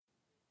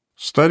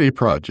Study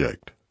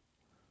project.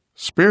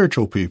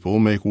 Spiritual people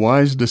make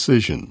wise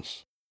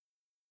decisions.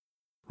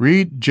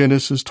 Read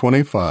Genesis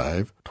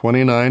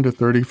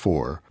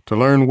 25:29-34 to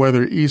learn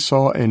whether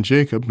Esau and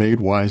Jacob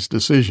made wise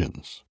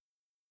decisions.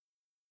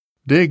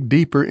 Dig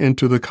deeper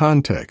into the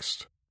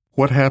context.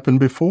 What happened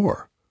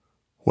before?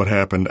 What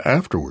happened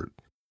afterward?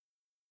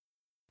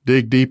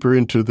 Dig deeper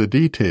into the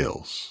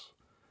details.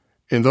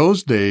 In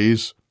those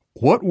days,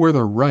 what were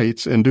the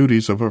rights and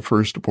duties of a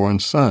firstborn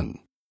son?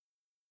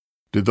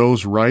 Did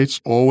those rights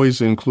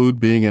always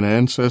include being an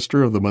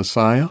ancestor of the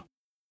Messiah?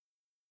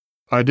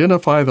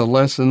 Identify the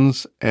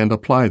lessons and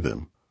apply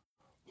them.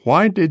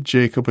 Why did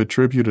Jacob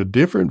attribute a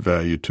different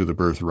value to the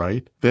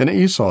birthright than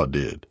Esau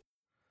did?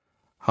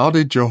 How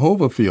did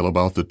Jehovah feel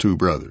about the two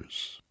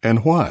brothers,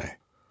 and why?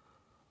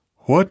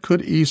 What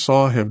could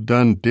Esau have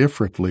done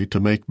differently to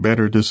make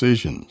better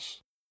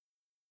decisions?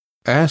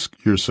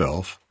 Ask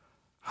yourself,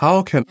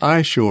 how can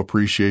I show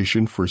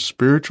appreciation for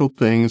spiritual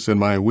things in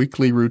my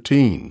weekly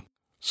routine,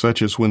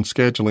 such as when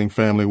scheduling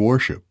family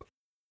worship?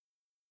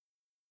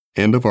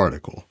 End of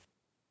article.